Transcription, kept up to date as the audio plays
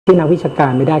ชื่อนักวิชากา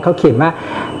รไม่ได้เขาเขียน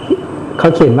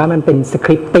ว่ามันเป็นสค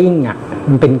ริปติ้งอ่ะ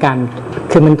มันเป็นการ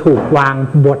คือมันถูกวาง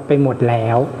บทไปหมดแล้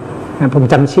วผม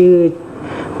จำชื่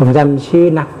อ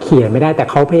นักเขียนไม่ได้แต่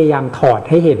เขาพยายามถอด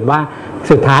ให้เห็นว่า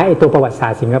สุดท้ายไอ้ตัวประวัติศา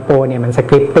สตร์สิงคโปร์เนี่ยมันส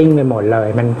คริปติ้งไปหมดเลย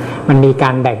มันมีกา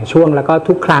รแบ่งช่วงแล้วก็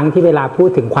ทุกครั้งที่เวลาพูด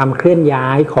ถึงความเคลื่อนย้า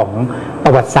ยของปร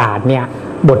ะวัติศาสตร์เนี่ย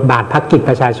บทบาทพรรคกิจ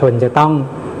ประชาชนจะต้อง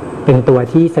เป็นตัว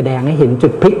ที่แสดงให้เห็นจุ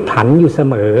ดพลิกผันอยู่เส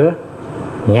มอ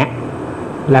เงี้ย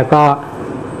แล้วก็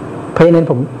เพราะฉะนั้น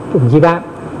ผมคิดว่า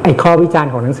ไอ้ข้อวิจาร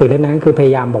ณ์ของหนังสือเล่มนั้นคือพย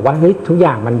ายามบอกว่าเฮ้ยทุกอ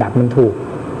ย่างมันถูก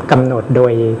กำหนดโด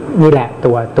ยนี่แหละ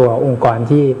ตัวองค์กร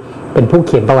ที่เป็นผู้เ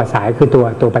ขียนประวัติศาสตร์คือ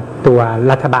ตัว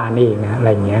รัฐบาลเองนะอะไร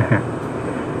อย่างเงี้ยฮะ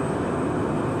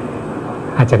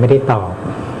อาจจะไม่ได้ตอบ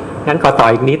งั้นขอต่อ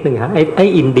อีกนิดนึงฮะไอ้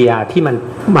อินเดียที่มัน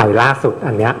ใหม่ล่าสุด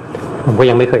อันเนี้ยผมก็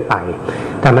ยังไม่เคยไป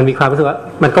แต่มันมีความรู้สึกว่า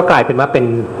มันก็กลายเป็นว่าเ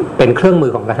ป็นเครื่องมื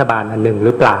อของรัฐบาลอันหนึ่งห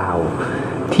รือเปล่า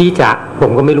ที่จะผ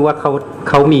มก็ไม่รู้ว่า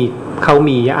เขา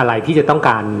มีอะไรที่จะต้อง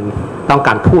ก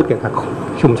ารพูดเกี่ยวกับ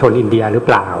ชุมชนอินเดียหรือเ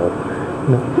ปล่า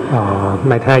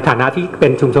ในฐานะที่เป็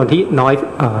นชุมชนที่น้อย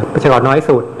ประชากรน้อย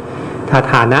สุด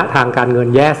ฐานะทางการเงิน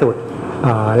แย่สุด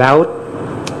แล้ว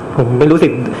ผมไม่รู้สึ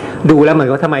กดูแล้วเหมือน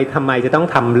ว่าทำไมจะต้อง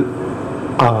ท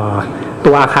ำ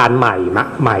ตัวอาคารใ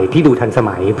หม่ที่ดูทันส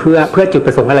มัยเพื่อจุดป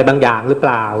ระสงค์อะไรบางอย่างหรือเป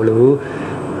ล่าหรือ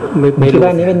ไม่รู้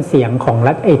ว่านี่เป็นเสียงของ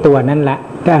รัฐไอตัวนั่นแหละ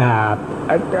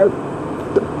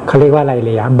เขาเรียกว่าอะไรเล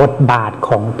ยอะบทบาทข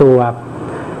องตัว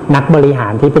นักบริหา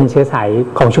รที่เป็นเชื้อสาย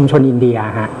ของชุมชนอินเดีย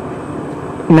ฮะ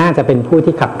น่าจะเป็นผู้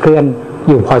ที่ขับเคลื่อน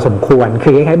อยู่พอสมควรคื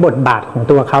อคล้ายๆบทบาทของ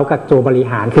ตัวเขากับตัวบริ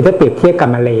หารคือถ้าเปรียบเทียบกับ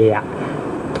มาเลย์อะ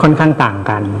ค่อนข้างต่าง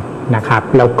กันนะครับ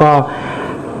แล้วก็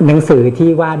หนังสือที่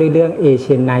ว่าด้วยเรื่อง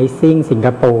Asianizing สิงค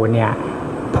โปร์เนี่ย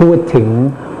พูดถึง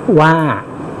ว่า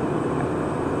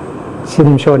ชุม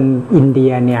ชนอินเดี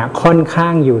ยเนี่ยค่อนข้า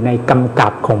งอยู่ในกำกั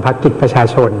บของพรรคกิจประชา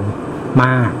ชนม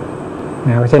ากน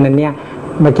ะเพราะฉะนั้นเนี่ย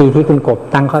เมื่อกี้ที่คุณกบ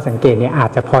ตั้งข้อสังเกตเนี่ยอาจ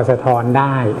จะพอสะท้อนไ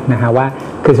ด้นะฮะว่า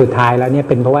คือสุดท้ายแล้วเนี่ย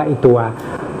เป็นเพราะว่าไอ้ตัว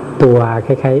ค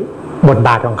ล้ายๆบทบ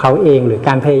าทของเขาเองหรือก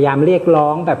ารพยายามเรียกร้อ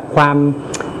งแบบความ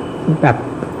แบบ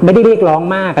ไม่ได้เรียกร้อง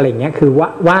มากอะไรอย่างเงี้ยคือ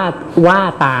ว่า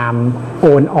ตามโอ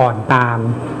นอ่อนตาม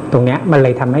ตรงเนี้ยมันเล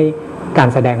ยทำให้การ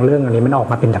แสดงเรื่องอันนี้มันออก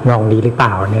มาเป็นทำนองนี้หรือเปล่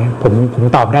าเนี่ยผม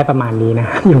ตอบได้ประมาณนี้นะ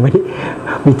ยังไม่ได้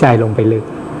วิจัยลงไปลึก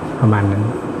ประมาณนั้น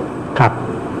ครับ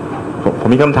ผม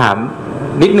มีคำถาม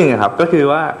นิดนึงครับก็คือ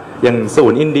ว่าอย่างศู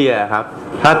นย์อินเดียครับ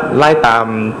ถ้าไล่ตาม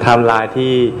ไทม์ไลน์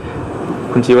ที่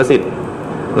คุณชีวสิทธิ์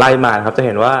ไล่มาครับจะเ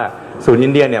ห็นว่าศูนย์อิ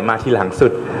นเดียเนี่ยมาทีหลังสุ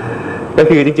ดก็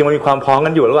คือจริงๆมันมีความพ้องกั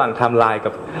นอยู่ระหว่างไทม์ไลน์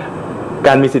กับก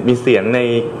ารมีสิทธิ์มีเสียงใน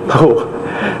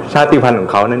ชาติพันธุ์ของ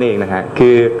เขานั่นเองนะฮะคื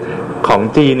อของ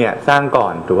จีนเนี่ยสร้างก่อ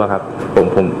นถูกป่ะครับ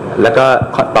ผมแล้วก็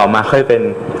ต่อมาค่อยเป็น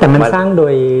แต่มันสร้างโด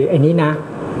ยไอ้นี้นะ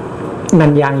นั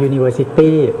นยางยูนิเวอร์ซิ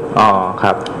ตี้ค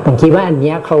รับผมคิดว่าอัน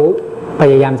นี้เขาพ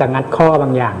ยายามจะงัดข้อบา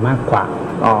งอย่างมากกว่า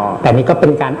แต่นี่ก็เป็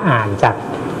นการอ่านจาก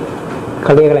เข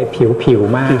าเรียกอะไรผิว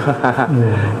มาก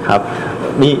ครับ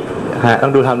นี่ต้อ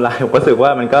งดูไทม์ไลน์ผมรู้สึกว่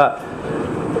ามันก็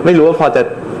ไม่รู้ว่าพอจะ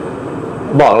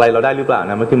บอกอะไรเราได้หรือเปล่า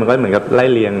นะมันคือมันก็เหมือนกับไล่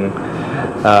เรียง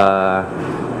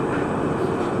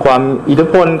ความอิทธิ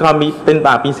พลความมีเป็นป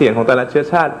ากมีเสียงของแต่ละเชื้อ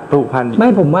ชาติผูกพันไม่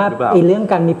ผมว่าไอ้เรื่อง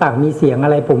การมีปากมีเสียงอะ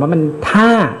ไรผมว่ามัน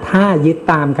ถ้ายึด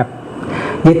ตามกั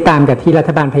บที่รั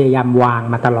ฐบาลพยายามวาง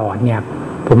มาตลอดเนี่ย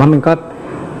ผมว่ามันก็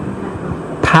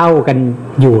เท่ากัน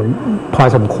อยู่พอ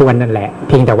สมควรนั่นแหละเ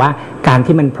พียงแต่ว่าการ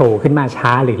ที่มันโผล่ขึ้นมาช้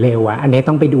าหรือเร็วอันนี้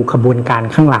ต้องไปดูขบวนการ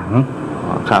ข้างหลัง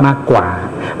มากกว่า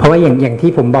เพราะว่าอย่าง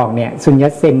ที่ผมบอกเนี่ยซุนยั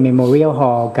ตเซนเมโมเรียลฮ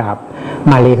อลล์กับ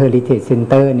มาเลย์เฮอริเทจเซ็น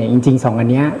เตอร์เนี่ยจริงๆ2อัน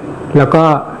เนี้ยแล้วก็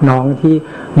น้องที่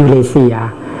ยูเรเซีย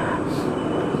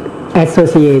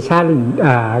Association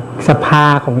สภา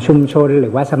ของชุมชนหรื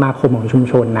อว่าสมาคมของชุม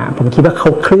ชนนะผมคิดว่าเขา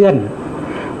เคลื่อน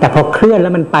แต่พอเคลื่อนแล้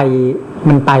วมันไป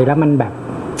แล้วมันแบบ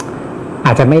อ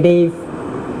าจจะไม่ได้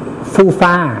ฟู่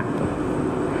ฟ้า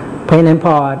เพราะฉะนั้นพ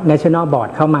อ National Board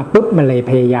เข้ามาปุ๊บมันเลย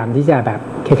พยายามที่จะแบบ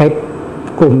คล้าย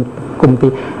ๆกลุ่มตี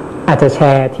อาจจะแช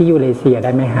ร์ที่ยูเรเซียไ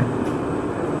ด้ไหมฮะ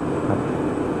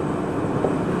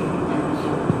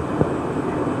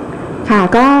ค่ะ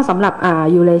ก็สำหรับ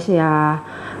ยูเรเซีย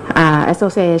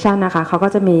Association นะคะเขาก็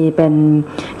จะมีเป็น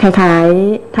คล้าย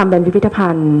ๆทำเป็นพิพิธภั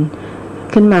ณฑ์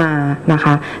ขึ้นมานะค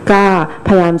ะก็พ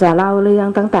ยายามจะเล่าเรื่อง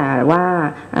ตั้งแต่ว่า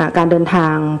การเดินทา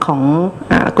งของ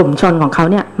กลุ่มชนของเขา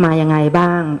เนี่ยมายังไงบ้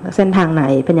างเส้นทางไหน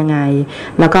เป็นยังไง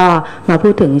แล้วก็มาพู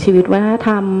ดถึงชีวิตวัฒนธ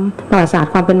รรมประวัติศาสต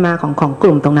ร์ความเป็นมาของก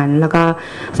ลุ่มตรงนั้นแล้วก็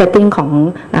เซตติ้งของ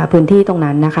พื้นที่ตรง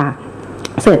นั้นนะคะ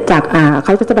เสร็จจากเข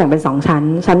าก็จะแบ่งเป็น2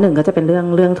ชั้น1ก็จะเป็นเ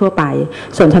รื่องทั่วไป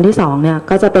ส่วนชั้นที่2เนี่ย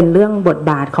ก็จะเป็นเรื่องบท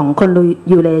บาทของคน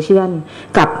ยูเรเชียน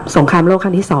กับสงครามโลกค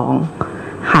รั้งที่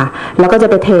2ค่ะแล้วก็จะ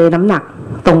ไปเทน้ำหนัก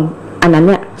ตรงอันนั้นเ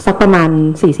นี่ย สักประมาณ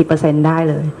 40% ได้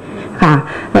เลยค่ะ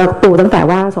แล้วปูตั้งแต่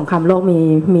ว่าสงครามโลก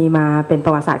มีมาเป็นปร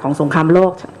ะวัติศาสตร์ของสงครามโล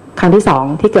กครั้งที่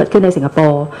2ที่เกิดขึ้นในสิงคโป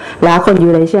ร์แล้วคนยู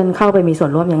เรเชียนเข้าไปมีส่ว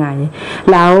นร่วมยังไง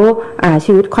แล้ว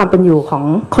ชีวิตความเป็นอยู่ของ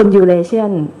คนยูเรเชีย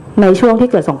นในช่วงที่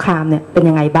เกิดสงครามเนี่ยเป็น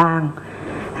ยังไงบ้าง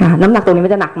น้ำหนักตรงนี้มั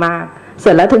นจะหนักมากเส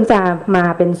ร็จแล้วถึงจะมา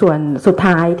เป็นส่วนสุด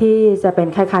ท้ายที่จะเป็น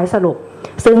คล้ายๆสรุป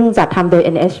ซึ่งจัดทำโดย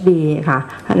NHB ค่ะ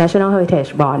National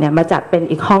Heritage Board เนี่ยมาจัดเป็น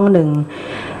อีกห้องหนึ่ง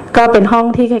ก็เป็นห้อง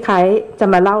ที่คล้ายๆจะ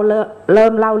มาเริ่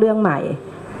มเล่าเรื่องใหม่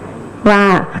ว่า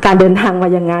การเดินทางมา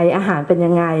ยังไงอาหารเป็น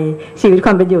ยังไงชีวิตค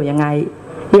วามเป็นอยู่ยังไง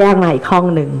แยกมาอีกห้อง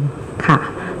หนึ่งค่ะ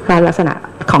การลักษณะ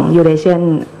ของ Eurasian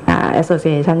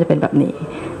Association จะเป็นแบบนี้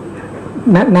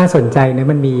น่าสนใจนะ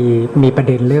มันมีประ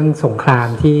เด็นเรื่องสงคราม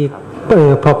ที่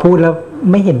พอพูดแล้ว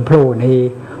ไม่เห็นโผล่ใน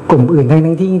กลุ่มอื่นทั้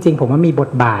งที่จริงๆผมว่ามีบท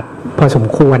บาทพอสม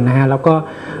ควรนะฮะแล้วก็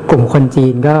กลุ่มคนจี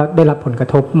นก็ได้รับผลกระ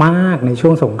ทบมากในช่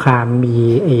วงสงครามมี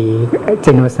เจ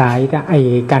โนไซด์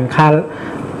การฆ่า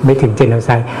ไม่ถึงเจโนไซ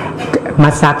ด์มั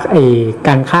สซักก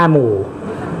ารฆ่าหมู่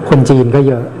คนจีนก็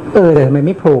เยอะแต่ทำไมไ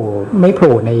ม่โผ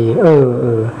ล่ใน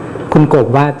คุณกบ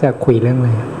ว่าจะคุยเรื่องอะไร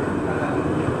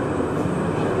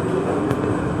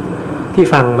ที่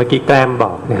ฟังเมื่อกี้แกล้มบ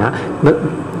อกนะฮะ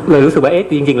เลยรู้สึกว่า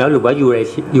จริงๆแล้วหรือว่ายู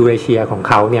เรเชียของ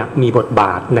เขาเนี่ยมีบทบ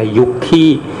าทในยุคที่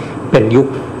เป็นยุ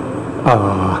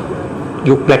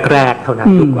คแรกๆเท่านั้น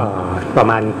ยุคประ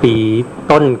มาณปี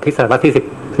ต้นคริสตศตวรรษที่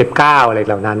19อะไร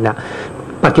เหล่านั้นนะ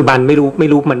ปัจจุบันไม่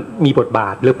รู้มันมีบทบา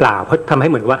ทหรือเปล่าเพราะทำให้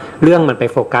เหมือนว่าเรื่องมันไป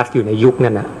โฟกัสอยู่ในยุค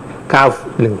นั้นนะ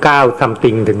919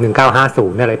 something ถึง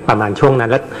1950อะไรประมาณช่วงนั้น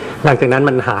แล้วหลังจากนั้น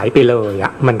มันหายไปเลยอ่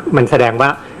ะมันแสดงว่า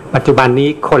ปัจจุบันนี้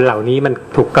คนเหล่านี้มัน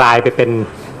ถูกกลายไปเป็น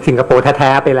สิงคโปร์แท้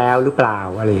ๆไปแล้วหรือเปล่า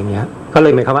อะไรอย่างเงี้ยก็เล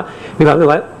ยหมายความว่ามีความรู้สึ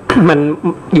กว่ามัน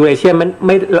ยูเรเชียมันไ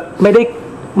ม่ได้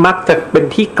มักจะเป็น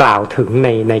ที่กล่าวถึง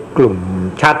ในกลุ่ม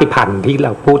ชาติพันธุ์ที่เร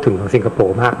าพูดถึงของสิงคโป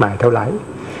ร์มากมายเท่าไหร่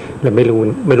เลยไม่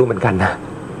รู้เหมือนกันนะ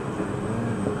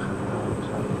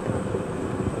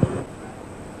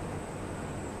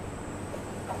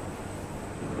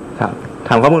ครับถ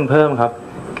ามข้อมูลเพิ่มครับ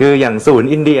คืออย่างศูนย์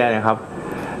อินเดียนะครับ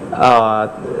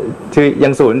คืออย่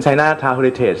างศูนย์ไชน่าทาวน์เฮ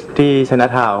ริเทจที่ไชน่า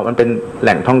ทาวน์มันเป็นแห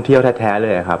ล่งท่องเที่ยวแท้ๆเล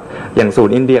ยครับอย่างศูน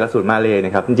ย์อินเดียกับศูนย์มาเลย์น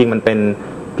ะครับจริงๆมันเป็น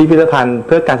พิพิธภัณฑ์เ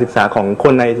พื่อการศึกษาของค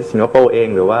นในสิงคโปร์เอง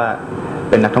หรือว่า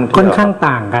เป็นนักท่องเที่ยวค่อนข้าง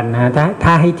ต่างกันนะ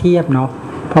ถ้าให้เทียบเนาะ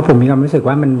เพราะผมมีความรู้สึก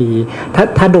ว่ามันมี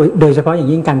ถ้าโดยเฉพาะอย่าง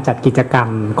ยิ่งการจัดกิจกรรม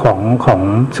ของ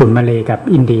ศูนย์มาเลย์กับ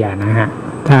อินเดียนะฮะ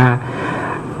ถ้า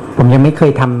ผมยังไม่เค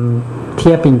ยทำเ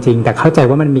ทียบจริงๆแต่เข้าใจ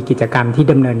ว่ามันมีกิจกรรมที่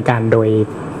ดำเนินการโดย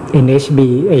NHB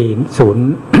ศูนย์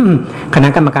คณะ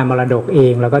กรรมการมรดกเอ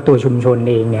งแล้วก็ตัวชุมชน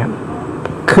เองเนี่ย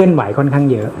เคลื่อนไหวค่อนข้าง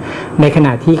เยอะในขณ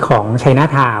ะที่ของไชน่า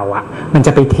ทาวน์มันจ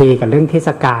ะไปเทกับเรื่องเทศ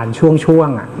กาลช่วง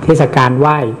เทศกาลไห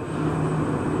ว้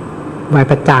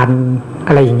พระจันทร์อ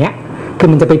ะไรอย่างเงี้ยคือ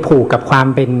มันจะไปผูกกับความ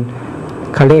เป็น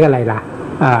เขาเรียกอะไรล่ะ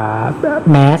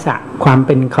แมสความเ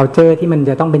ป็น culture ที่มัน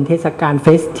จะต้องเป็นเทศกาลเฟ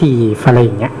สทีฟอะไรอ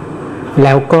ย่างเงี้ยแ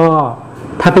ล้วก็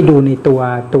ถ้าไปดูใน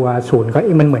ตัวศูนย์ก็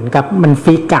มันเหมือนกับมัน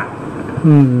ฟิก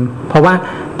เพราะว่า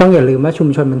ต้องอย่าลืมว่าชุม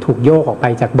ชนมันถูกโยกออกไป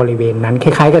จากบริเวณนั้นค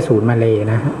ล้ายๆกับศูนย์มาเลย์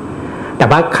นะฮะแต่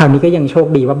ว่าคราวนี้ก็ยังโชค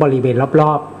ดีว่าบริเวณร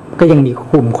อบๆก็ยังมี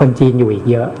กลุ่มคนจีนอยู่อีก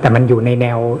เยอะแต่มันอยู่ในแน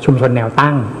วชุมชนแนว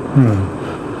ตั้ง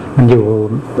มันอยู่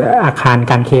อาคาร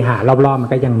การเคหะรอบๆมัน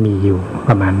ก็ยังมีอยู่ป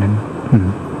ระมาณนั้น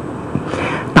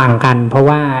ต่างกันเพราะ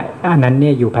ว่าอันนั้นเ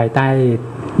นี่ยอยู่ภายใต้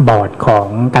บอร์ดของ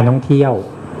การท่องเที่ยว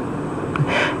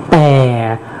แต่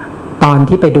ตอน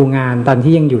ที่ไปดูงานตอน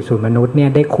ที่ยังอยู่ศูนย์มนุษย์เนี่ย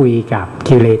ได้คุยกับ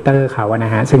คิวเรเตอร์เขาน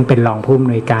ะฮะซึ่งเป็นรองผู้อ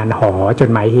ำนวยการหอจด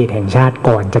หมายเหตุแห่งชาติ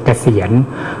ก่อนจะเกษียณ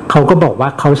เขาก็บอกว่า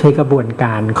เขาใช้กระบวนก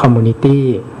าร community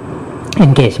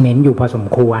engagement อยู่พอสม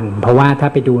ควรเพราะว่าถ้า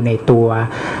ไปดูในตัว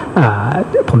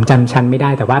ผมจำชั้นไม่ได้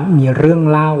แต่ว่ามีเรื่อง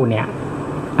เล่าเนี่ย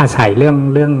อาศัยเ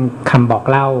รื่องคำบอก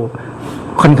เล่า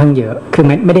ค่อนข้างเยอะคือ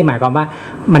ไม่ได้หมายความว่า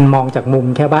มันมองจากมุม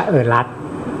แค่ว่ารัฐ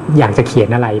อยากจะเขียน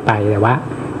อะไรไปแต่ว่า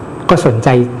ก็สนใจ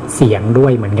เสียงด้ว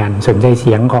ยเหมือนกันสนใจเ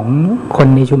สียงของคน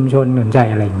ในชุมชนสนใจ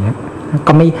อะไรอย่างเงี้ย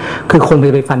ก็ไม่คือคน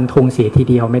ไปฟันธงเสียที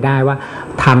เดียวไม่ได้ว่า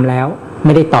ทำแล้วไ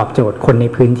ม่ได้ตอบโจทย์คนใน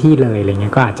พื้นที่เลยอะไรเงี้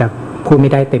ยก็อาจจะพูดไ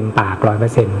ม่ได้เต็มปาก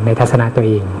 100% ในทัศนะตัวเ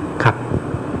องครับ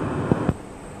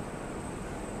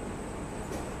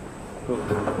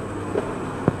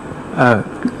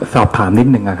สอบถามนิด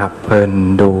หนึ่งครับเพลิน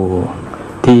ดู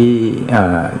ที่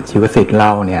ชีวศิษย์เล่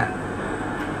าเนี่ย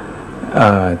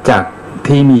จาก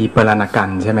ที่มีปรณกัน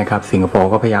ใช่ไหมครับสิงคโปร์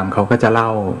ก็พยายามเขาก็จะเล่า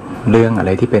เรื่องอะไ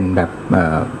รที่เป็นแบบ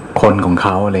คนของเข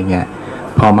าอะไรเงี้ย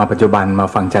พอมาปัจจุบันมา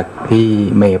ฟังจากที่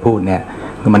เมย์พูดเนี่ย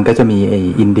มันก็จะมี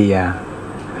อินเดีย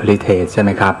รีเทจใช่ไห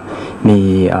มครับมี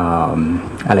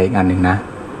อะไรอีกอันหนึ่งนะ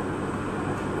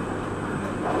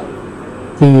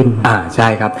จีนใช่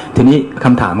ครับทีนี้ค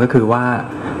ำถามก็คือว่า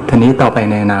ทีนี้ต่อไป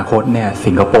ในอนาคตเนี่ย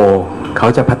สิงคโปร์เขา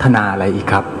จะพัฒนาอะไรอีก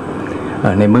ครับ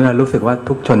ในเมื่อรู้สึกว่า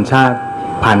ทุกชนชาติ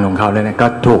พันธุ์ของเขาเลยเนี่ยก็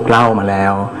ถูกเล่ามาแล้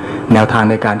วแนวทาง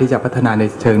ในการที่จะพัฒนาใน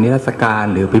เชิงนิทรรศการ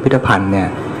หรือพิพิธภัณฑ์เนี่ย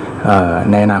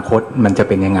ในอนาคตมันจะ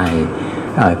เป็นยังไง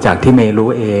จากที่เมย์รู้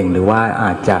เองหรือว่าอ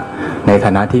าจจะในฐ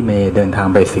านะที่เมย์เดินทาง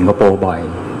ไปสิงคโปร์บ่อย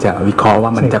จะวิเคราะห์ว่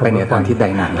ามันจะไปในทางที่ใด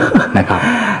ไหนนะครับ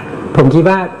ผมคิด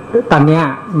ว่าตอนนี้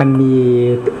มันมี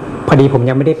พอดีผม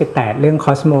ยังไม่ได้ไปแตะเรื่อง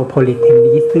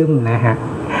cosmopolitanism นะฮะ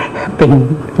เป็น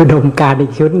อุดมการณ์อี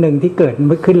กชุดหนึ่งที่เกิดเ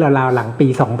มื่อขึ้นราวๆหลังปี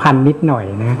 2000 นิดหน่อย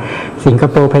นะสิงค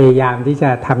โปร์พยายามที่จะ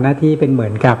ทำหน้าที่เป็นเหมื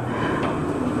อนกับ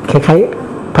คล้าย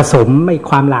ๆผสมใน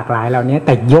ความหลากหลายเหล่านี้แ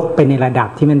ต่ยกไปในระดับ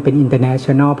ที่มันเป็น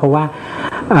international เพราะว่า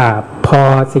พอ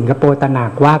สิงคโปร์ตระหนั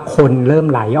กว่าคนเริ่ม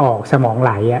ไหลออกสมองไห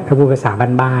ลถ้าพูดภาษา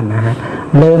บ้านๆนะฮะ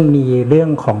เริ่มมีเรื่อง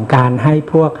ของการให้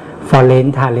พวก foreign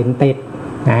talented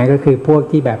นะก็คือพวก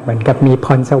ที่แบบเหมือนกับมีพ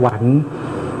รสวรรค์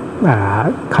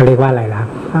เขาเรียกว่าอะไรล่ะ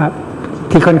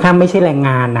ที่ค่อนข้างไม่ใช่แรง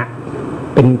งานนะ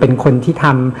เป็นคนที่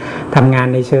ทำงาน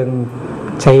ในเชิง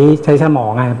ใช้สมอ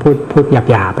งพูด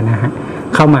หยาบๆนะฮะ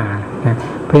เข้ามานะ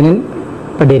เพราะฉะนั้น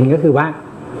ประเด็นก็คือว่า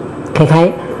คล้าย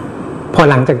ๆพอ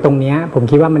หลังจากตรงนี้ผม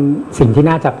คิดว่ามันสิ่งที่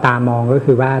น่าจับตามองก็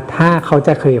คือว่าถ้าเขาจ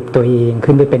ะขยับตัวเอง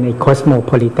ขึ้นไปเป็นไอ้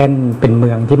cosmopolitan เป็นเมื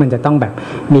องที่มันจะต้องแบบ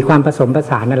มีความผสมผ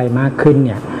สานอะไรมากขึ้นเ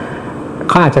นี่ย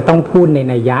เขาอาจจะต้องพูดใน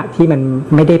นัยยะที่มัน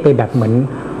ไม่ได้ไปแบบเหมือน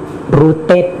รูทเ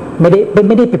ต็ดไม่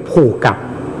ได้ไปผูกกับ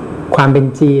ความเป็น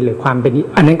จีหรือความเป็น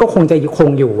อันนั้นก็คงจะคง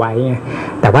อยู่ไว้ไง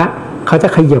แต่ว่าเขาจะ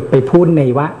ขยับไปพูดใน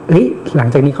ว่าเฮ้ยหลัง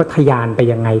จากนี้เขาทะยานไป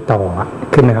ยังไงต่อ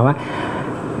คือหมายความว่า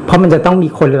เพราะมันจะต้องมี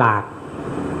คนหลาก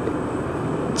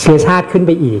เชื้อชาติขึ้นไ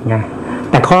ปอีกไง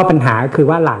แต่ข้อปัญหาคือ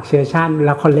ว่าหลากเชื้อชาติแ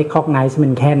ล้วเขาเล็กคอกไนซ์มั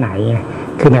นแค่ไหน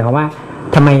คือหมายความว่า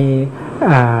ทำไม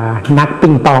นักปิ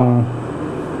งปอง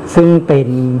ซึ่งเป็น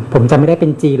ผมจะไม่ได้เป็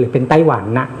นจีนหรือเป็นไต้หวัน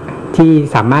นะที่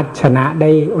สามารถชนะได้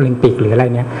โอลิมปิกหรืออะไร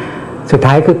เนี้ยสุด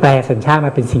ท้ายคือแปลสัญชาติม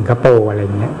าเป็นสิงคโปร์อะไร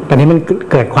เงี้ยตอนนี้มัน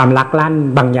เกิดความลักลั่น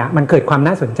บางอย่างมันเกิดความ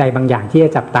น่าสนใจบางอย่างที่จะ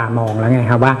จับตามองแล้วไง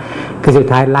ครับว่าคือสุด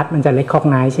ท้ายรัฐมันจะเล็กคอก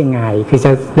ไนซ์ยังไงคือจ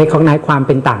ะเล็กคอกไนซ์ความเ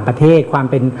ป็นต่างประเทศความ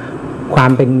เ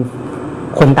ป็น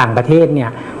คนต่างประเทศเนี่ย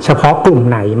เฉพาะกลุ่ม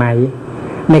ไหนไหม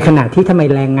ในขณะที่ทำไม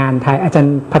แรงงานไทยอาจาร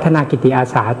ย์พัฒนากิติอา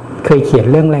สาเคยเขียน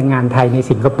เรื่องแรงงานไทยใน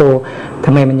สิงคโปร์ท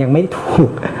ำไมมันยังไม่ถู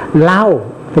กเล่า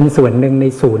เป็นส่วนหนึ่งใน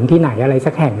ศูนย์ที่ไหนอะไร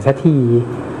สักแห่งสักที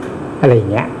อะไรอย่า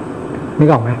งเงี้ยนึก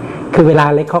ออกไหมคือเวลา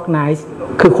recognize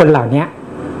คือคนเหล่านี้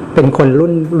เป็นคน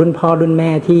รุ่นพ่อรุ่นแ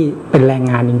ม่ที่เป็นแรง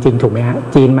งานจริงๆถูกไหมฮะ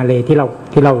จีนมาเลที่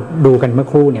เราดูกันเมื่อ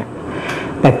ครู่เนี่ย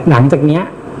แต่หลังจากเนี้ย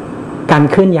การ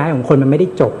เคลื่อนย้ายของคนมันไม่ได้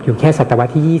จบอยู่แค่ศตวรร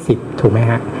ษที่20ถูกไหม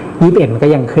ฮะ21มันก็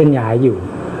ยังเคลื่อนย้ายอยู่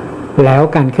แล้ว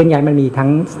การเคลื่อนย้ายมันมีทั้ง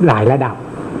หลายระดับ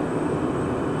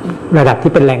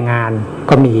ที่เป็นแรงงาน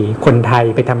ก็มีคนไทย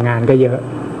ไปทำงานก็เยอะ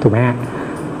ถูกไหมฮะ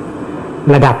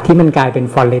ระดับที่มันกลายเป็น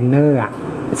foreigner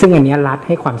ซึ่งอันนี้รัฐใ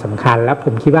ห้ความสำคัญแล้วผ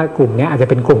มคิดว่ากลุ่มนี้อาจจะ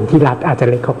เป็นกลุ่มที่รัฐอาจจะ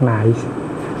recognize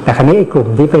แต่คราวนี้ไอ้กลุ่ม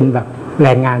ที่เป็นแบบแร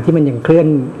งงานที่มันยังเค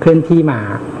ลื่อนที่มา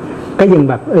ก็ยัง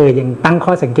แบบยังตั้งข้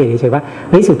อสังเกตเฉยๆว่า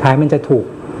เฮ้ยสุดท้ายมันจะถูก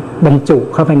บรรจุ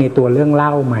เข้าไปในตัวเรื่องเล่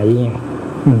าไหม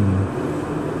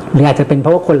หรืออาจจะเป็นเพร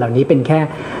าะว่าคนเหล่านี้เป็นแ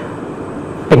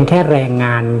ค่แรงง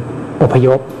านอพย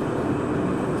พ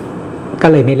ก็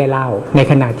เลยไม่ได้เล่าใน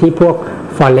ขณะที่พวก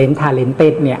foreign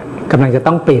talented เนี่ยกำลังจะ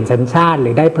ต้องเปลี่ยนสัญชาติหรื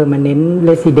อได้ permanent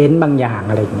resident บางอย่าง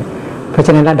อะไรอย่างเงี้ยเพราะฉ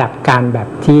ะนั้นระดับการแบบ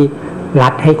ที่รั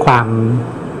ฐให้ความ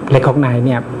recognize เ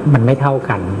นี่ยมันไม่เท่า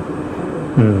กัน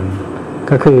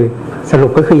ก็คือสรุ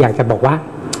ปก็คืออยากจะบอกว่า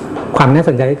ความน่าส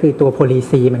นใจก็คือตัว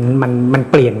policy มัน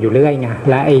เปลี่ยนอยู่เรื่อยไง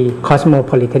และไอ้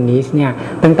cosmopolitanism เนี่ย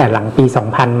ตั้งแต่หลังปี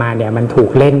 2000 มาเนี่ยมันถู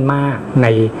กเล่นมาก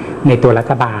ในตัวรั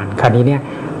ฐบาลคราวนี้เนี่ย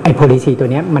ไอ้ policy ตัว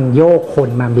เนี้ยมันโยกคน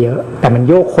มาเยอะแต่มัน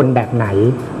โยกคนแบบไหน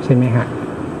ใช่ไหมฮะ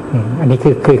อันนี้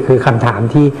คือคำถาม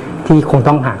ที่คง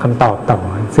ต้องหาคำตอบต่อ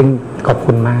ซึ่งขอบ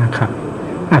คุณมากครับ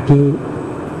พี่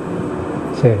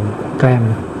เชิญแกล้ม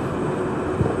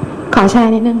ขอแช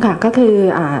ร์นิดนึงค่ะก็คือ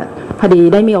พอดี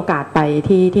ได้มีโอกาสไป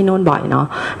ที่โน่นบ่อยเนาะ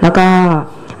แล้วก็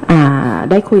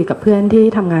ได้คุยกับเพื่อนที่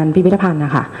ทำงานพิพิธภัณฑ์น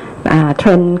ะคะเทร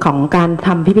นด์ของการท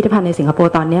ำพิพิธภัณฑ์ในสิงคโป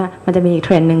ร์ตอนนี้มันจะมีอีกเท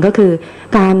รนด์หนึ่งก็คือ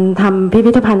การทำพิ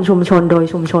พิธภัณฑ์ชุมชนโดย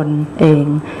ชุมชนเอง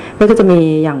ก็จะมี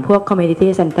อย่างพวก community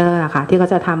center อะค่ะที่เขา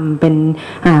จะทำเป็น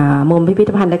มุมพิพิ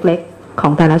ธภัณฑ์เล็กๆขอ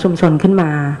งแต่ละชุมชนขึ้นม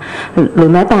าหรือ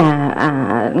แม้แต่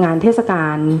งานเทศกา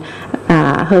ล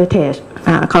heritage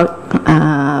เขา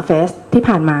เฟสที่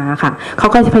ผ่านมาค่ะเขา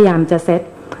ก็พยายามจะเซต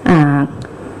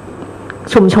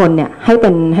ชุมชนเนี่ยให้เ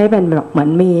ป็นแบบเหมือน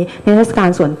มีนิทรรศการ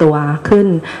ส่วนตัวขึ้น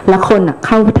แล้วคนเ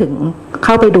ข้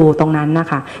าไปดูตรงนั้นนะ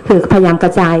คะคือพยายามกร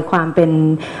ะจายความเป็น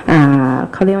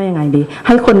เขาเรียกว่ายังไงดีใ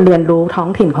ห้คนเรียนรู้ท้อง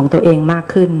ถิ่นของตัวเองมาก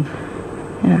ขึ้น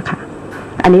นะคะ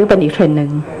อันนี้ก็เป็นอีกเทรนด์หนึ่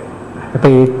ง ไป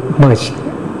เมิร์ช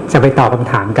จะไปตอบค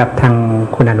ำถามกับทาง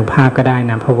คุณอนุภาพก็ได้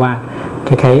นะเพราะว่าค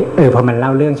ล้ายๆพอมันเล่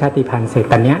าเรื่องชาติพันธุ์เสร็จ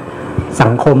ตอนเนี้ยสั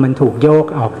งคมมันถูกโยก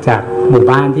ออกจากหมู่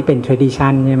บ้านที่เป็น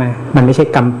tradition ใช่ไหมมันไม่ใช่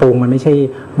กำปงมันไม่ใช่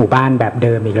หมู่บ้านแบบเ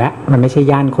ดิมอีกแล้วมันไม่ใช่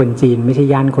ย่านคนจีนไม่ใช่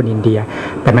ย่านคนอินเดีย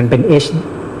แต่มันเป็น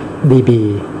HDB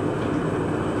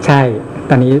ใช่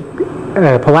ตอนนี้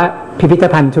เพราะว่าพิพิธ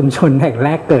ภัณฑ์ชุมชนแห่งแร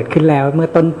กเกิดขึ้นแล้วเมื่อ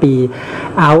ต้นปี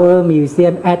Our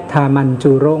Museum at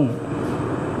Tamanjurong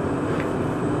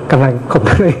กำลัง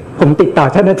ผมติดต่อ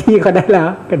เจ้าหน้าที่เขาได้แล้ว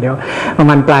ก็เดี๋ยวประ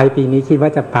มาณปลายปีนี้คิดว่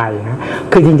าจะไปนะ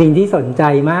คือจริงๆที่สนใจ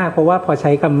มากเพราะว่าพอใ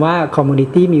ช้คำว่า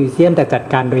Community Museum แต่จัด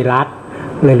การโดยรัฐ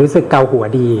เลยรู้สึกเกาหัว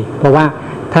ดีเพราะว่า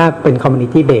ถ้าเป็น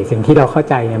Community Base สิ่งที่เราเข้า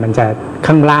ใจเนี่ยมันจะ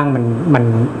ข้างล่างมัน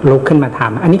ลุกขึ้นมาท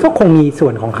ำอันนี้ก็คงมีส่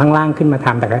วนของข้างล่างขึ้นมาท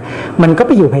ำแต่มันก็ไ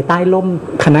ปอยู่ภายใต้ร่ม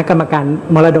คณะกรรมการ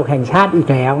มรดกแห่งชาติอีก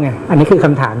แล้วไงอันนี้คือค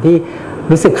ำถามที่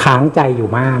รู้สึกค้างใจอยู่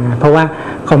มากนะเพราะว่า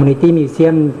Community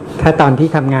Museum ถ้าตอนที่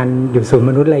ทำงานอยู่ศูนย์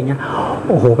มนุษย์อะไรเงี้ย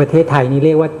โอ้โหประเทศไทยนี่เ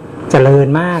รียกว่าเจริญ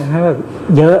มากนะแบบ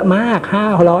เยอะมาก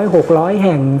500-600 แ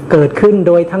ห่งเกิดขึ้นโ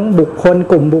ดยทั้งบุคคล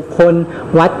กลุ่มบุคคล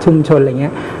วัดชุมชนอะไรเงี้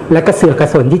ยแล้วก็เสือกกระ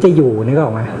สนที่จะอยู่นี่ก็อ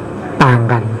อกมาต่าง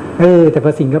กันแต่พ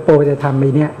อสิงคโปร์จะทำไป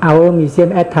เนี่ย Our Museum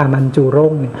at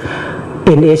Tamanjurong เนี่ย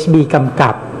NHB กำ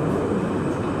กับ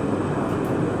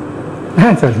น่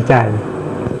าสนใจ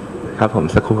ครับผม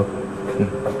สักครู่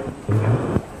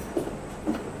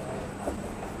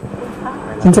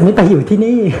ฉันจะไม่ไปอยู่ที่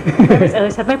นี่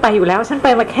ฉันไม่ไปอยู่แล้วฉันไป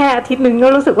มาแค่อาทิตย์นึงก็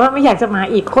รู้สึกว่าไม่อยากจะมา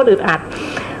อีกโคตรอึดอัด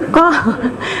ก็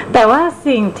แต่ว่า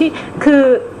สิ่งที่คือ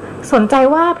สนใจ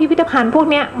ว่าพิพิธภัณฑ์พวก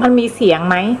เนี้ยมันมีเสียง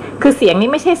ไหมคือเสียงนี้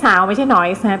ไม่ใช่ซาวไม่ใช่นอย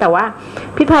ส์นะแต่ว่า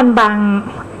พิพิธภัณฑ์บ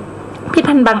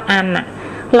างอันน่ะ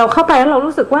เราเข้าไปแล้วเรา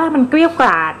รู้สึกว่ามันเกลี้ยก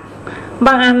ล่อมบ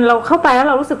างอันเราเข้าไปแล้ว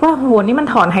เรารู้สึกว่าโหนี่มัน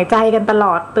ถอนหายใจกันตล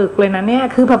อดตึกเลยนะเนี่ย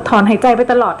คือแบบถอนหายใจไป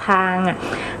ตลอดทางอ่ะ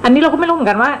อันนี้เราก็ไม่รู้เหมือ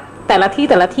นกันว่าแต่ละ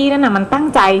ที่นั่นนะมันตั้ง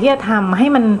ใจที่จะทำให้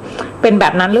มันเป็นแบ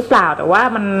บนั้นหรือเปล่าแต่ว่า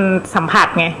มันสัมผัส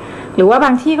ไงหรือว่าบ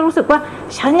างที่ก็รู้สึกว่า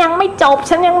ฉันยังไม่จบ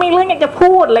ฉันยังมีเรื่องอยากจะ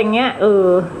พูดอะไรเงี้ย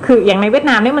คืออย่างในเวียด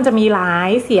นามเนี่ยมันจะมีหลาย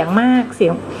เสียงมากเ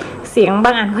สียงบ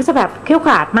างอันเขาจะแบบเขี้ยวข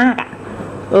าดมากอ่ะ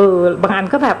บางอัน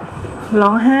ก็แบบร้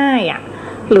องไห้อ่ะ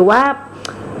หรือว่า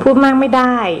พูดมากไม่ไ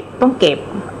ด้ต้องเก็บ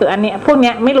อันเนี้ยพวกเ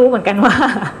นี้ยไม่รู้เหมือนกันว่า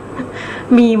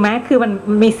มีไหมคือมัน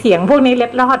มีเสียงพวกนี้เล็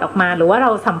ดลอดออกมาหรือว่าเร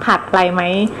าสัมผัสอะไรไหม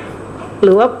ห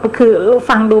รือว่าคือ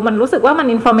ฟังดูมันรู้สึกว่ามัน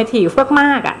informative ม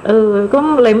ากๆอ่ะก็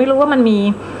เลยไม่รู้ว่ามัน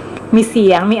มีเสี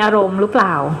ยงมีอารมณ์หรือเปล่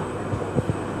า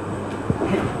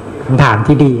คำถาม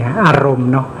ที่ดีฮะอารมณ์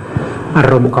เนาะอา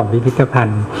รมณ์ของพิพิธภัณ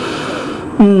ฑ์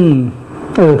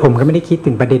ผมก็ไม่ได้คิด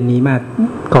ถึงประเด็นนี้มา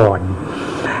ก่อน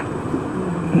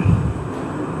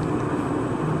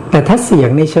แต่ถ้าเสียง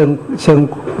ในเ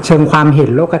ชิงความเห็น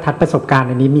โลกทัศน์ประสบการณ์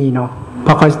อันนี้มีเนาะ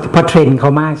พอเทรนด์เข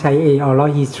ามากใช้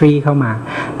oral history เข้ามา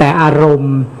แต่อารม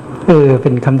ณ์เป็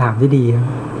นคำถามที่ดี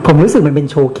ผมรู้สึกมันเป็น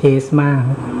โชว์เคสมาก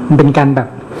มันเป็นการแบบ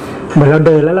เหมือนเราเ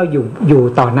ดินแล้วเราอยู่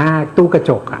ต่อหน้าตู้กระ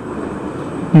จกอ่ะ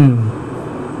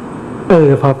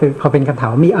พอเป็นคำถาม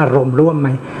ว่ามีอารมณ์ร่วมไหม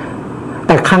แ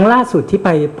ต่ครั้งล่าสุดที่ไป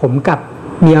ผมกับ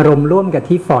มีอารมณ์ร่วมกับ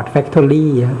ที่ Ford Factory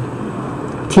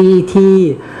ที่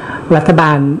รัฐบ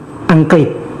าลอังกฤษ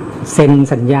เซ็น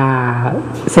สัญญา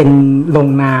เซ็นลง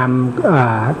นาม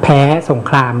แพ้สง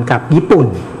ครามกับญี่ปุ่น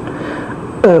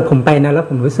ผมไปนะแล้ว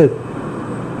ผมรู้สึก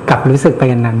ไป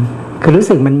กันนั้นคือรู้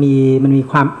สึกมันมี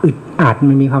ความอึดอัด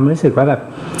มันมีความรู้สึกว่าแบบ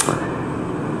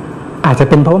อาจจะ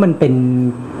เป็นเพราะว่ามันเ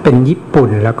ป็นญี่ปุ่น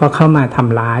แล้วก็เข้ามาท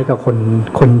ำร้ายกับ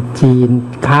คนจีน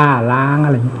ฆ่าล้างอะ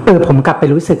ไรผมกลับไป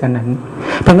รู้สึกอันนั้น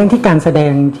ทั้งที่การแสด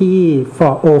งที่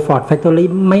Ford Factory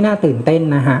ไม่น่าตื่นเต้น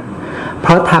นะฮะเพ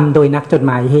ราะทำโดยนักจดห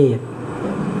มายเหตุ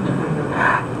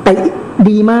แต่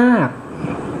ดีมาก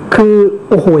คือ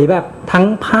โอ้โหแบบทั้ง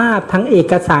ภาพทั้งเอ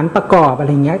กสารประกอบอะไร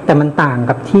เงี้ยแต่มันต่าง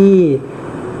กับที่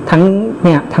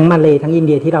ทั้งมาเลทั้งอินเ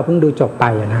ดียที่เราเพิ่งดูจบไป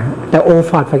นะแต่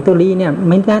Ford Factory เนี่ย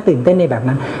ไม่น่าตื่นเต้นในแบบ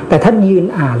นั้นแต่ถ้ายืน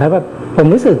อ่านแล้วแบบผม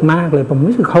รู้สึกมากเลยผม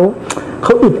รู้สึกเขา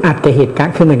อึดอัดกับเหตุการ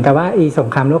ณ์คือเหมือนกับว่าสง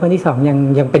ครามโลกครั้งที่2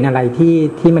ยังเป็นอะไร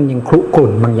ที่มันยังครุกรุ่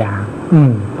นบางอย่าง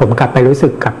ผมกลับไปรู้สึ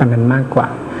กกับมันมากกว่า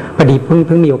พอดีเ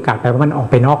พิ่งมีโอกาสไปเพราะมันออก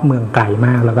ไปนอกเมืองไกลม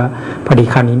ากแล้วก็พอดี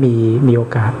คราวนี้มีโอ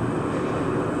กาส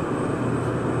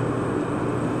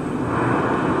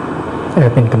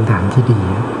เป็นคำถามที่ดี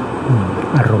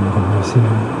อารมณ์ของมิวเซีย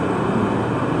ม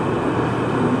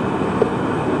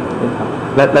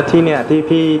และที่เนี่ยที่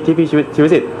พี่ชีวิต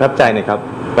สิทธิ์ประทับใจเนี่ยครับ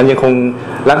มันยังคง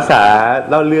รักษา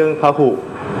เล่าเรื่องพหุ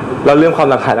เล่าเรื่องความ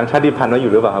หลากหลายทางชาติพันธุ์ไว้อ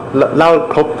ยู่หรือเปล่าครับเล่า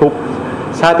ครบทุก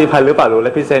ชาติพันธุ์หรือเปล่าหรือ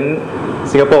represent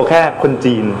สิงคโปร์แค่คน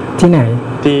จีนที่ไหน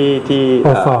ที่โอ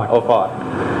ฟอร์ด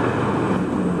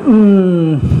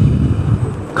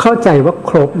เข้าใจว่า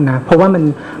ครบนะเพราะ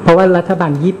ว่ารัฐบา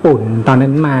ลญี่ปุ่นตอน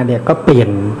นั้นมาเนี่ยก็เปลี่ยน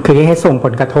คือให้ส่งผ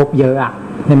ลกระทบเยอะอะ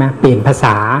ใช่ไหมเปลี่ยนภาษ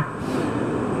า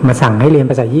มาสั่งให้เรียน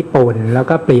ภาษาญี่ปุ่นแล้ว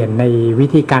ก็เปลี่ยนในวิ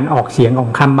ธีการออกเสียงของ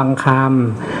คำบางค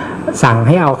ำสั่งใ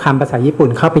ห้เอาคำภาษาญี่ปุ่น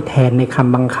เข้าไปแทนในค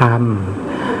ำบางค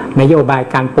ำนโยบาย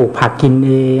การปลูกผักกินเ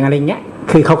องอะไรเงี้ย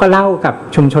คือเขาก็เล่ากับ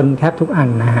ชุมชนแทบทุกอัน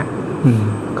นะฮะ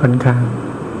ค่อนข้าง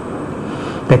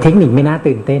แต่เทคนิคไม่น่า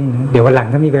ตื่นเต้นเดี๋ยววันหลัง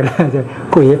ถ้ามีเวลาจะ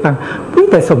คุยให้ฟัง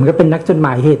แต่สมก็เป็นนักจดหม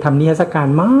ายเหตุทำนิทรรศการ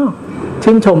มาก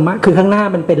ชื่นชมมากคือข้างหน้า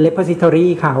มันเป็น repository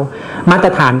เขามาตร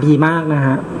ฐานดีมากนะฮ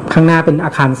ะข้างหน้าเป็นอ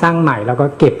าคารสร้างใหม่แล้วก็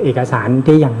เก็บเอกสารไ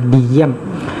ด้อย่างดีเยี่ยม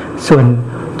ส่วน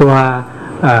ตัว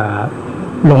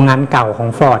โรงงานเก่าของ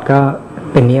ฟอร์ดก็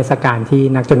เป็นนิทรรศการที่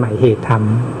นักจดหมายเหตุท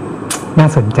ำน่า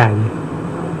สนใจ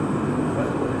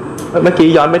เมื่อกี้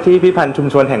ย้อนไปที่พิพิธภัณฑ์ชุม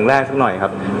ชนแห่งแรกสักหน่อยครั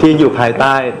บที่อยู่ภายใ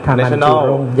ต้ National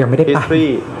ยังไม่ได้ไป History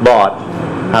Board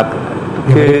ครับ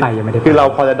คือเรา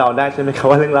พอจะเดาได้ใช่ไหมครับ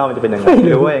ว่าเรื่องเล่ามันจะเป็นยังไงห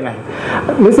รือว่ายังไง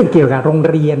รู้สึกเกี่ยวกับโรง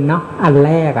เรียนเนาะอันแ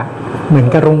รกอ่ะเหมือน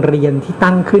กับโรงเรียนที่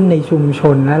ตั้งขึ้นในชุมช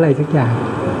นและอะไรทุกอย่าง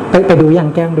ไปดูยัง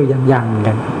แก้มดูยัง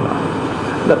กัน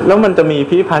แล้วมันจะมี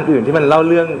พิพิธภัณฑ์อื่นที่มันเล่า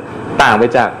เรื่องต่างไป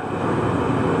จาก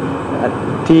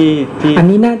ที่อัน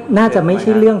นี้น่าจะไม่ใ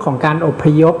ช่เรื่องของการอพ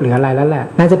ยพหรืออะไรแล้วแหละ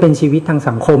น่าจะเป็นชีวิตทาง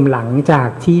สังคมหลังจาก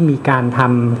ที่มีการท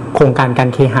ำโครงการการ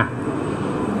เคหะ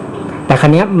แต่ครั้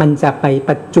นี้มันจะไปป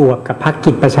ระจวบกับภาค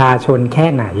กิจประชาชนแค่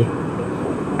ไหน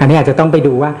อันนี้อาจจะต้องไป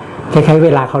ดูว่าคล้ายๆเว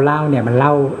ลาเขาเล่าเนี่ยมันเ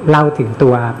ล่าถึงตั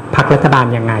วพรรครัฐบาล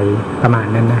ยังไงประมาณ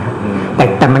นั้นนะฮะ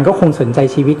แต่มันก็คงสนใจ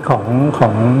ชีวิตขอ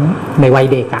งในวัย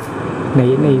เด็กอะ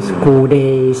ใน school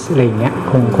days อะไรอย่างเงี้ย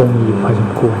คงมีอยู่พอส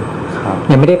มควร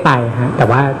ยังไม่ได้ไปฮะแต่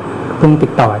ว่าเพิ่งติ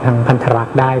ดต่อทางพันธรัก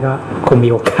ษ์ได้ก็คงมี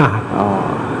โอกาสอ๋อ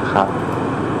ครับ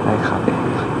ได้ครับ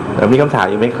แล้วมีคำถาม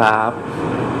อยู่ไหมครับ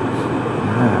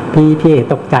พี่เอ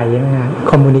ตกใจใช่ไหมฮะ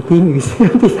Community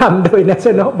Museum ที่ทำโดย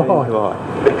National Board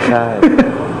ใช่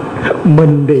มั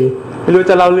นดีไม่รู้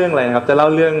จะเล่าเรื่องอะไรนะครับจะเล่า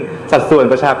เรื่องสัดส่วน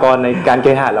ประชากรในการเค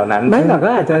หะเหล่านั้นไม่หรอกก็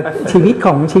อาจจะชีวิ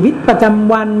ตประจ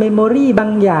ำวันเมมโมรีบา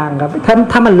งอย่างครับ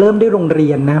ถ้ามันเริ่มด้วยโรงเรี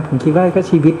ยนนะผมคิดว่าก็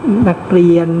ชีวิตนักเรี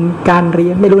ยนการเรี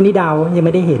ยนไม่รู้นี่เดายังไ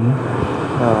ม่ได้เห็น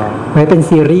ไว้เป็น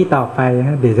ซีรีส์ต่อไป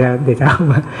เดี๋ยวจะเอา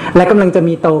มาและกำลังจะ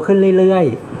มีโตขึ้นเรื่อย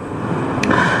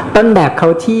ๆต้นแบบเขา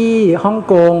ที่ฮ่อง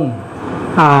กง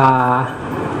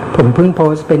ผมเพิ่งโพ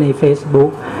สต์ไปใน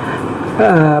Facebook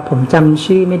ผมจำ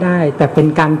ชื่อไม่ได้แต่เป็น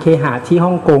การเคหะที่ฮ่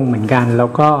องกงเหมือนกันแล้ว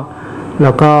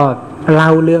ก็เล่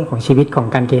าเรื่องของชีวิตของ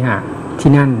การเคหะ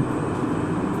ที่นั่น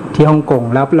ที่ฮ่องกง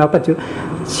แล้วปัจจุบัน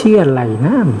ชื่ออะไรน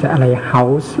ะมันจะอะไร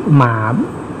House หมา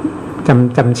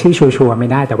จำชื่อชัวร์ไม่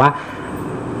ได้แต่ว่า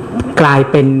กลาย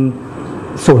เป็น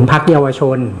ศูนย์พักเยาวช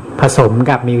นผสม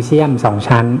กับมิวเซียม2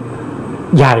ชั้น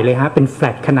ใหญ่เลยฮะเป็นแฟล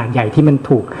ตขนาดใหญ่ที่มัน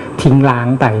ถูกทิ้งร้าง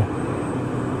ไป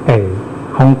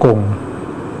ฮ่องกง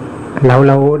แ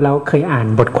ล้วเคยอ่าน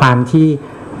บทความที่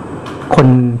คน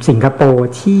สิงคโปร์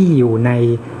ที่อยู่ใน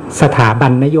สถาบั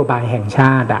นนโยบายแห่งช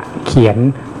าติเขียน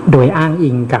โดยอ้าง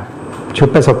อิงกับชุด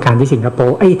ประสบการณ์ที่สิงคโป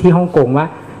ร์ที่ฮ่องกงว่า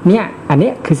เนี่ยอัน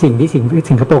นี้คือสิ่งที่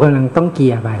สิงคโปร์กำลังต้องเกี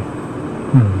ยร์ไป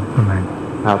ประมาณ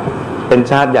ครับเป็น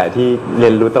ชาติใหญ่ที่เรี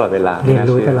ยนรู้ตลอดเวลาด้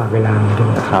ว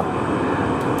ยครับ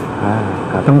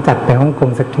ต้องจัดไปฮ่องกง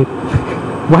สักทริป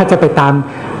ว่าจะไปตาม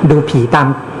ดูผี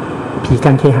ก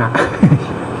ารเคหะ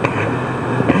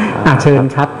เชิญ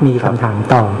ครับมีคำถาม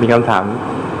ต่อมีคำถาม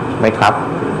ไหมครับ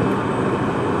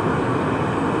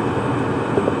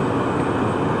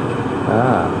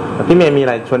พี่เมย์มีอะ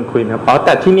ไรชวนคุยไหมครับแ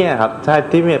ต่ที่เนี่ยครับใช่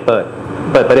ที่เมย์เปิ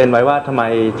ดประเด็นไว้ว่าทำไม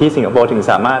ที่สิงคโปร์ถึง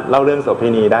สามารถเล่าเรื่องโสเภ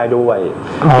ณีได้ด้วย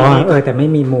แต่ไม่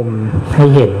มีมุมให้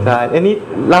เห็นใช่นี่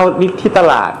เล่านี่ที่ต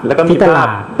ลาดแล้วก็มีตล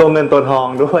าดตัวเงินตัวทอง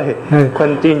ด้วยคน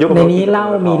จีนยุคในนี้เล่า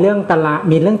มีเรื่องตลาด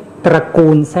มีเรื่องตระกู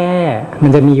ลแท้มั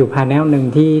นจะมีอยู่พาร์ทนึง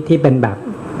ที่เป็นแบบ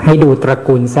ให้ดูตระ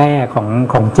กูลแท้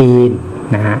ของจีน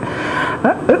นะฮะ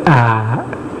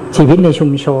ชีวิตในชุ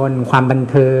มชนความบัน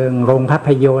เทิงโรงภาพ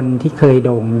ยนตร์ที่เคยโ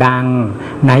ด่งดัง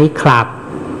ไนท์คลับ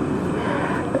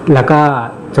แล้วก็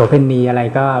โสเภณีอะไร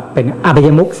ก็เป็นอบาย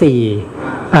มุข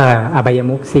อบาย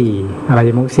มุ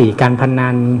ข4การพนั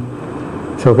น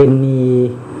โสเภณี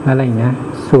อะไรอย่างเงี้ย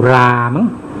สุรามั้ง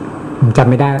ผมจำ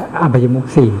ไม่ได้อบายมุข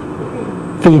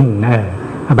4ฟิน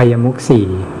อบายมุข4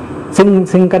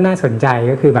ซึ่งก็น่าสนใจ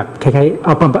ก็คือแบบคล้ายๆเ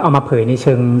อามาเผยในเ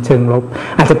ชิงลบ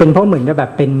อาจจะเป็นเพราะเหมือนกับแบ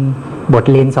บเป็นบท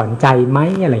เรียนสอนใจไหม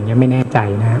อะไรเงี้ยไม่แน่ใจ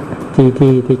นะ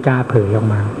ที่กล้าเผยออก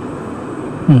มา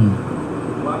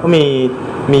ก็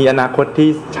มีอนาคตที่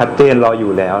ชัดเจนรออ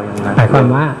ยู่แล้วนะหมายความ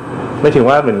ว่าไม่ถึง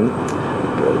ว่าเหมือน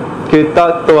คือ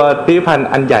ตัวพิพิธภัณฑ์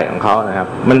อันใหญ่ของเขานะครับ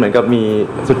มันเหมือนกับมี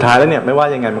สุดท้ายแล้วเนี่ยไม่ว่า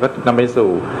ยังไงมันก็นำไปสู่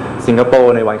สิงคโป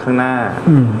ร์ในวันข้างหน้า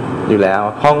อยู่แล้ว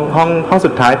ห้อง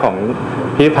สุดท้ายของ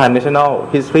พิพิธภัณฑ์ National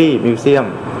History Museum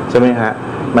ใช่ไหมฮะ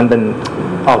มันเป็น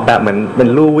ออกแบบเหมือนเป็น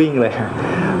ลู่วิ่งเลย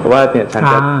เพราะว่าเนี่ยฉั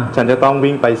นจะต้อง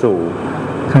วิ่งไปสู่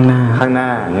ข้างหน้า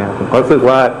เนี่ยผมก็รู้สึก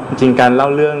ว่าจริงการเล่า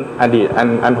เรื่องอดีต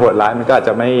อันโหดร้ายมันก็อาจจ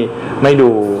ะไม่ดู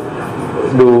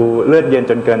เลือดเย็น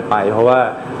จนเกินไปเพราะว่า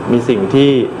มีสิ่ง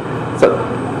ที่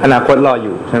อนาคตรออ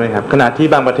ยู่ใช่ไหมครับขณะที่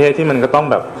บางประเทศที่มันก็ต้อง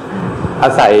แบบอา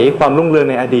ศัยความรุ่งเรือง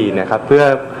ในอดีตนะครับเพื่อ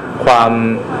ความ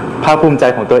ภาคภูมิใจ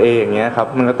ของตัวเองอย่างเงี้ยครับ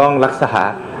มันก็ต้องรักษา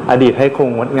อดีตให้คง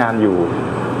งดงามอยู่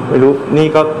ไม่รู้นี่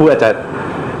ก็พูดอาจจะ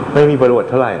ไม่มีประวัติ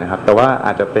เท่าไหร่นะครับแต่ว่าอ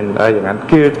าจจะเป็นอะไรอย่างนั้น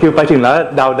คือไปถึงแล้ว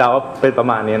เดาเป็นประ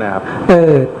มาณนี้นะครับ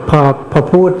พอ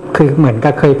พูดคือเหมือน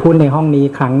กับเคยพูดในห้องนี้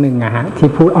ครั้งหนึ่งอะฮะที่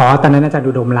พูดตอนนั้นอาจารย์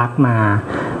อุดมรักมา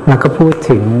แล้วก็พูด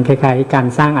ถึงคล้ายๆการ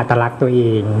สร้างอัตลักษณ์ตัวเอ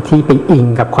งที่ไปอิง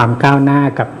กับความก้าวหน้า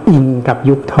กับอิงกับ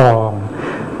ยุคทอง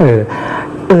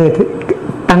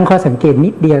ตั้งข้อสังเกตนิ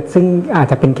ดเดียวซึ่งอาจ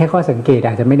จะเป็นแค่ข้อสังเกต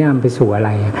อาจจะไม่ได้นำไปสู่อะไร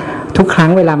ทุกครั้ง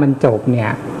เวลามันจบเนี่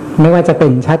ยไม่ว่าจะเป็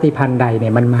นชาติพันธุ์ใดเนี่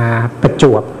ยมันมาประจ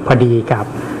วบพอดีกับ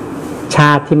ช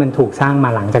าติที่มันถูกสร้างมา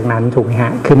หลังจากนั้นถูกไหมฮ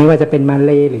ะคือไม่ว่าจะเป็นมาเ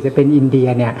ลย์หรือจะเป็นอินเดีย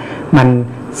เนี่ยมัน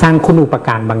สร้างคุณูปก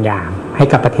ารบางอย่างให้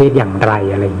กับประเทศอย่างไร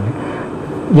อะไรอย่างเงี้ย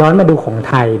ย้อนมาดูของ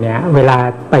ไทยเนี่ยเวลา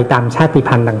ไปตามชาติ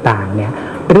พันธุ์ต่างๆเนี่ย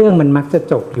เรื่องมันมักจะ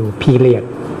จบอยู่พีเรียด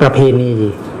ประเพณี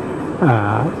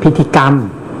พิธีกรรม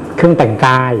เครื่องแต่งก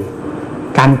าย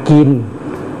การกิน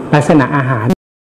ลักษณะอาหาร